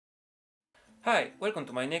Hi, welcome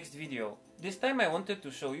to my next video. This time I wanted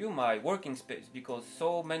to show you my working space because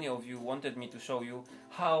so many of you wanted me to show you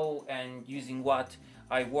how and using what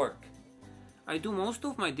I work. I do most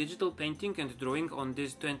of my digital painting and drawing on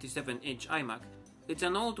this 27-inch iMac. It's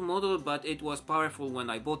an old model, but it was powerful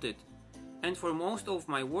when I bought it. And for most of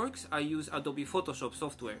my works I use Adobe Photoshop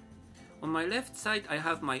software. On my left side I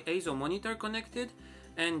have my ISO monitor connected,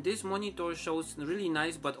 and this monitor shows really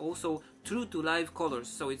nice but also true to life colors,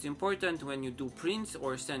 so it's important when you do prints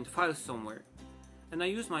or send files somewhere. And I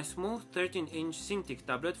use my small 13-inch Cintiq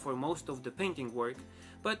tablet for most of the painting work,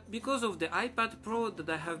 but because of the iPad Pro that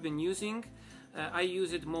I have been using, I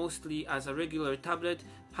use it mostly as a regular tablet,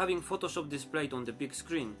 having Photoshop displayed on the big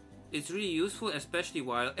screen. It's really useful, especially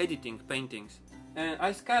while editing paintings. And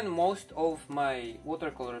I scan most of my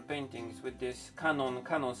watercolor paintings with this Canon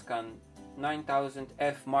Scan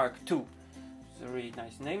 9000F Mark II. It's a really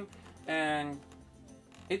nice name, and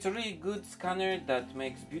it's a really good scanner that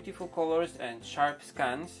makes beautiful colors and sharp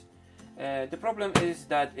scans. The problem is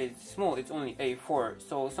that it's small, it's only A4,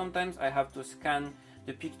 so sometimes I have to scan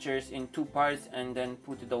the pictures in two parts and then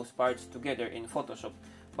put those parts together in Photoshop.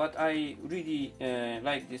 But I really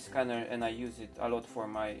like this scanner and I use it a lot for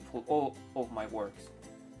all of my works.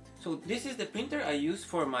 So this is the printer I use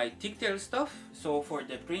for my Tigtail stuff, so for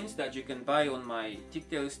the prints that you can buy on my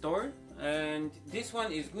Tigtail store. And this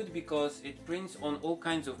one is good because it prints on all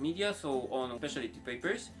kinds of media, so on specialty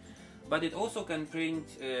papers, but it also can print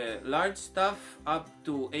large stuff up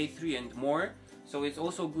to A3 and more, so it's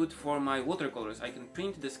also good for my watercolors. I can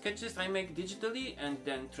print the sketches I make digitally and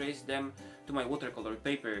then trace them to my watercolor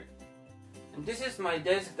paper. And this is my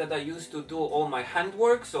desk that I use to do all my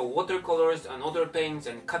handwork, so watercolors and other paints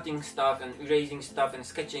and cutting stuff and erasing stuff and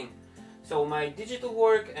sketching. So my digital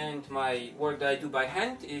work and my work that I do by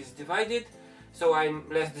hand is divided, so I'm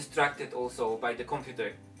less distracted also by the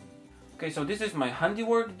computer. Okay, so this is my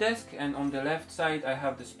handiwork desk, and on the left side I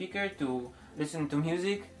have the speaker to listen to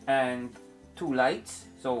music and two lights,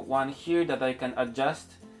 so one here that I can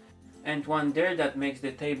adjust and one there that makes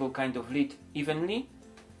the table kind of lit evenly.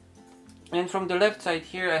 And from the left side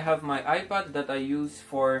here I have my iPad that I use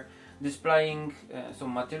for displaying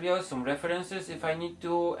some materials, some references if I need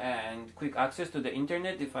to, and quick access to the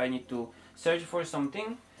internet if I need to search for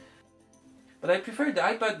something. But I prefer the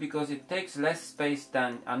iPad because it takes less space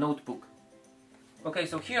than a notebook. Okay,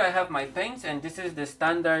 so here I have my paints, and this is the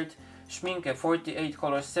standard Schminke 48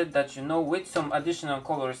 color set that you know, with some additional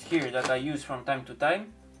colors here that I use from time to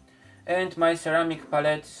time. And my ceramic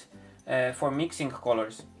palettes for mixing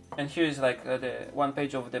colors. And here is like the one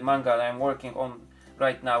page of the manga that I'm working on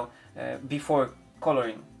right now before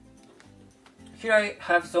coloring. Here I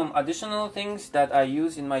have some additional things that I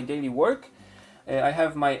use in my daily work. I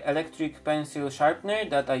have my electric pencil sharpener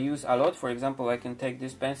that I use a lot. For example, I can take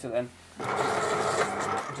this pencil and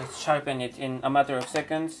just sharpen it in a matter of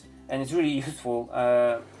seconds, and it's really useful.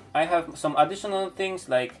 I have some additional things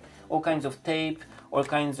like all kinds of tape, all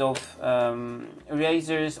kinds of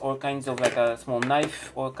erasers, all kinds of like a small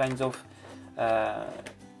knife, all kinds of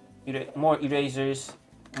more erasers,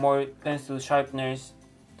 more pencil sharpeners,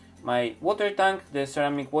 my water tank, the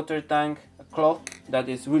ceramic water tank, a cloth that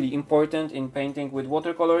is really important in painting with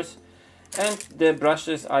watercolors, and the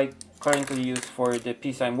brushes I currently use for the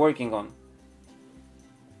piece I'm working on.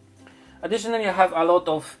 Additionally, I have a lot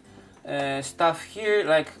of stuff here,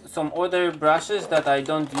 like some other brushes that I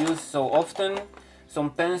don't use so often,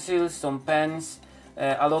 some pencils, some pens,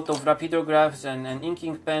 a lot of rapidographs and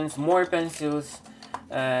inking pens, more pencils,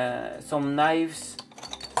 some knives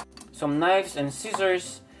and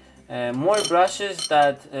scissors, more brushes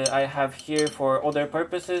that I have here for other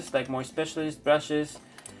purposes, like more specialist brushes,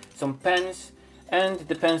 some pens, and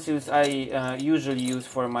the pencils I usually use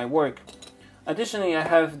for my work. Additionally, I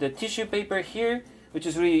have the tissue paper here, which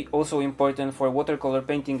is really also important for watercolor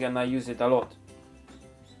painting, and I use it a lot.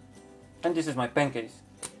 And this is my pen case.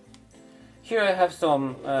 Here I have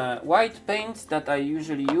some white paints that I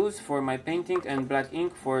usually use for my painting and black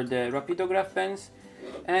ink for the rapidograph pens,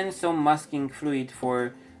 and some masking fluid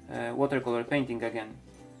for watercolor painting again,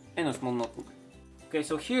 and a small notebook. Okay,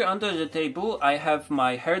 so here under the table I have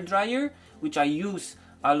my hair dryer, which I use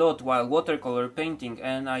a lot while watercolor painting,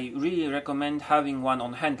 and I really recommend having one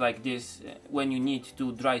on hand like this when you need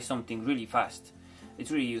to dry something really fast.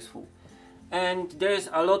 It's really useful. And there's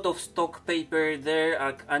a lot of stock paper there,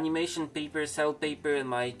 animation paper, cell paper, and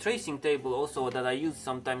my tracing table also that I use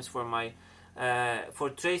sometimes for my for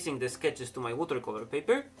tracing the sketches to my watercolor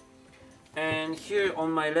paper. And here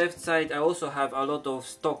on my left side I also have a lot of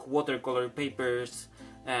stock watercolor papers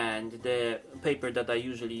and the paper that I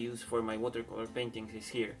usually use for my watercolor paintings is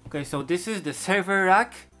here. Okay, so this is the server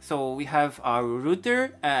rack. So we have our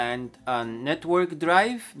router and a network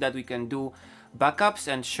drive that we can do backups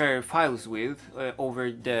and share files with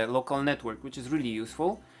over the local network, which is really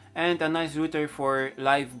useful, and a nice router for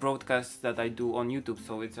live broadcasts that I do on YouTube,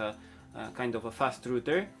 so it's a kind of a fast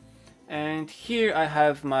router. And here I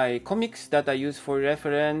have my comics that I use for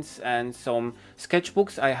reference and some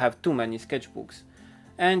sketchbooks. I have too many sketchbooks.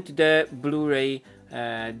 And the Blu-ray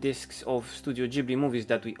discs of Studio Ghibli movies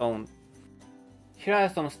that we own. Here are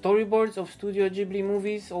some storyboards of Studio Ghibli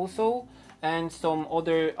movies also, and some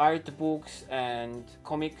other art books and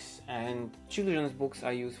comics and children's books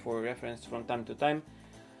I use for reference from time to time.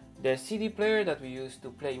 The CD player that we use to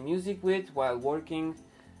play music with while working,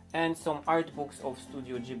 and some art books of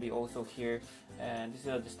Studio Ghibli also here. And these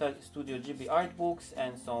are the Studio Ghibli art books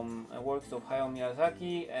and some works of Hayao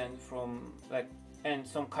Miyazaki, and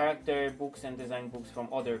some character books and design books from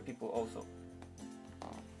other people also.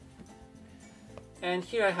 And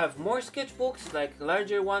here I have more sketchbooks, like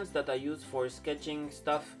larger ones that I use for sketching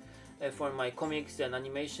stuff for my comics and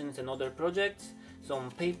animations and other projects.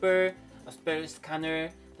 Some paper, a spare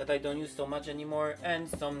scanner that I don't use so much anymore, and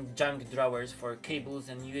some junk drawers for cables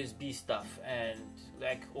and USB stuff and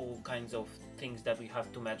like all kinds of things that we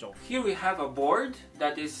have to match off. Here we have a board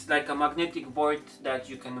that is like a magnetic board that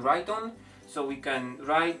you can write on, so we can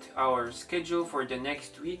write our schedule for the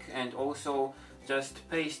next week and also just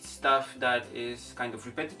paste stuff that is kind of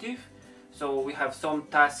repetitive. So we have some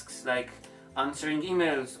tasks like answering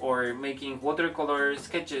emails or making watercolor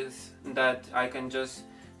sketches that I can just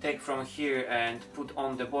take from here and put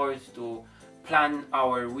on the board to plan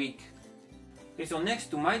our week. Okay, so next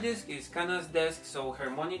to my desk is Kana's desk, so her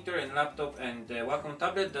monitor and laptop and the Wacom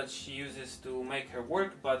tablet that she uses to make her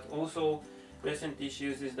work, but also recently she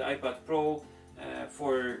uses the iPad Pro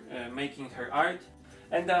for making her art,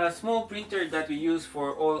 and a small printer that we use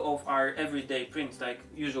for all of our everyday prints, like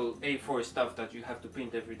usual A4 stuff that you have to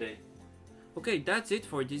print every day. Okay, that's it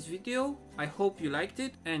for this video. I hope you liked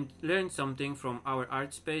it and learned something from our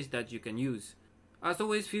art space that you can use. As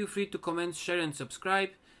always, feel free to comment, share and subscribe,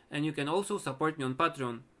 and you can also support me on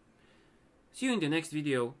Patreon. See you in the next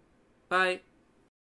video. Bye!